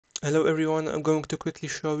Hello everyone, I'm going to quickly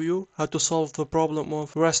show you how to solve the problem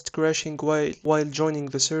of Rust crashing while joining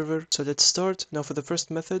the server. So let's start. Now for the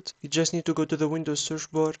first method, you just need to go to the Windows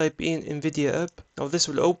search bar, type in NVIDIA app. Now this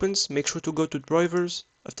will open, make sure to go to drivers.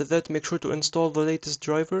 After that, make sure to install the latest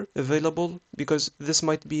driver available because this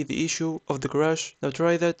might be the issue of the crash. Now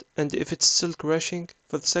try that, and if it's still crashing,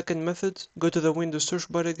 for the second method, go to the Windows search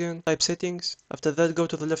bar again, type settings. After that, go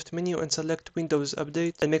to the left menu and select Windows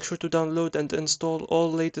Update and make sure to download and install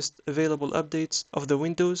all latest available updates of the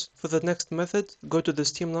Windows. For the next method, go to the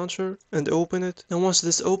Steam launcher and open it. And once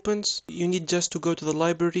this opens, you need just to go to the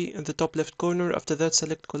library in the top left corner. After that,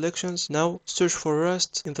 select collections. Now search for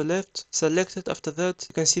Rust in the left, select it. After that,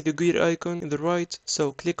 you can see the gear icon in the right,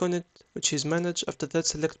 so click on it, which is manage. After that,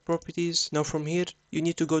 select properties. Now from here, you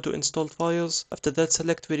need to go to installed files. After that,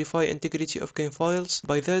 select verify integrity of game files.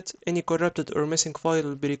 By that, any corrupted or missing file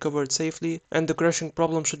will be recovered safely and the crashing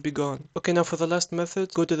problem should be gone. Okay, now for the last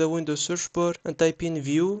method, go to the Windows search bar and type in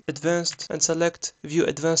view advanced and select view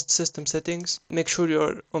advanced system settings. Make sure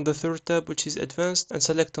you're on the third tab, which is advanced, and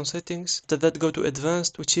select on settings. After that, go to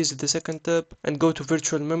advanced, which is the second tab, and go to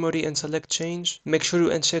virtual memory and select change. Make sure you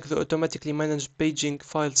uncheck the automatically managed paging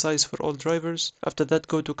file size for all drivers. After that,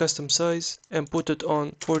 go to custom size and put it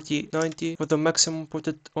on 4090. For the maximum, put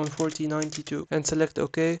it on 4092 and select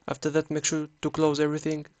OK. After that, make sure to close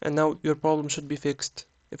everything, and now your problem should be fixed.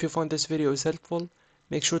 If you found this video is helpful,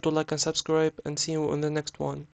 make sure to like and subscribe, and see you on the next one.